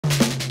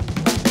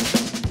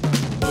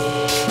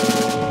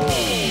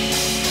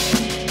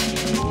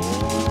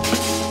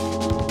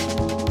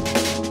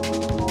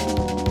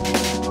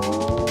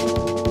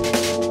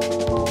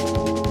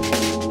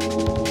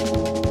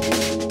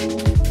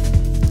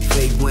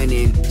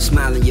winning.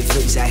 Smile in your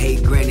face, I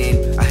hate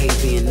grinning. I hate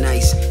being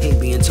nice, hate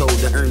being told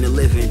to earn a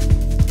living.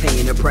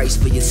 Paying the price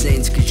for your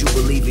sins, cause you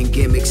believe in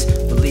gimmicks.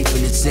 Belief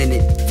in it's in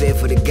it, fear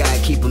for the guy,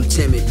 keep him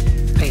timid.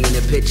 Painting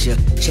a picture,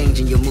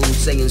 changing your mood,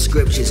 saying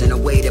scriptures in a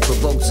way that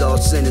provokes all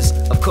sinners.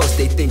 Of course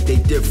they think they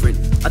different.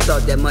 I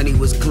thought that money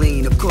was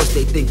clean, of course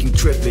they think you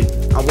tripping.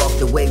 I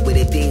walked away with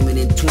a demon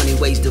and 20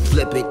 ways to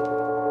flip it.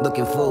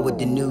 Looking forward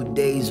to new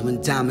days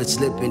when time is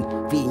slipping.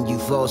 Feeding you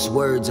false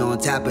words on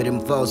top of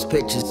them false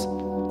pictures.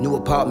 New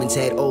apartments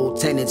had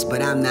old tenants,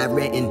 but I'm not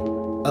renting.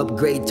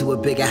 Upgrade to a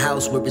bigger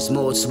house where it's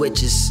more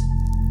switches.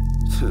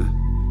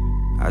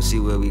 I see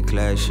where we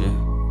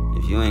clashing.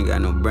 If you ain't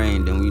got no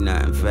brain, then we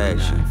not in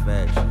fashion.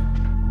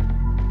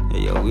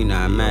 Yeah, yo, we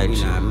not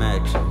matching.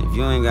 If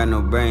you ain't got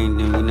no brain,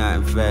 then we not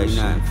in fashion.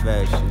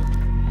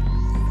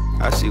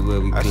 I see where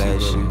we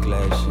clashing.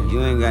 If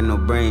you ain't got no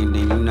brain,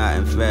 then you not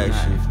in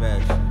fashion.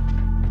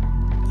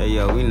 Hey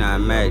yo, we not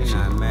matching.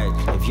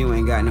 If you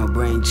ain't got no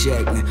brain,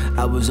 check.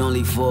 I was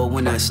only 4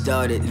 when I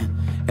started.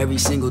 Every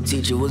single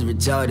teacher was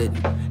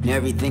retarded, and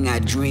everything I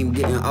dreamed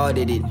getting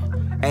audited.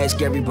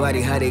 Ask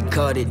everybody how they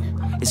caught it.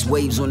 It's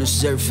waves on the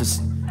surface,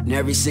 and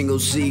every single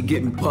sea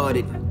getting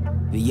parted.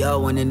 But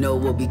y'all wanna know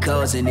what be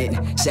causing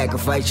it.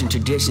 Sacrificing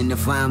tradition to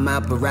find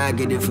my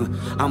prerogative.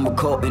 I'm a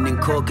Colin in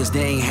court cause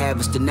they ain't have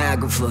a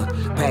stenographer.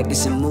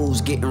 Practicing moves,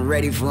 getting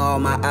ready for all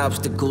my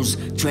obstacles.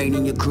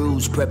 Training your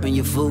crews, prepping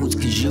your foods,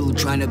 cause you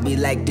trying to be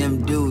like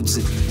them dudes.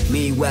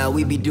 Meanwhile,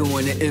 we be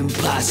doing the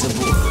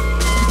impossible.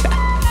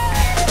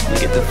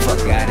 Get the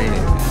fuck out of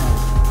here.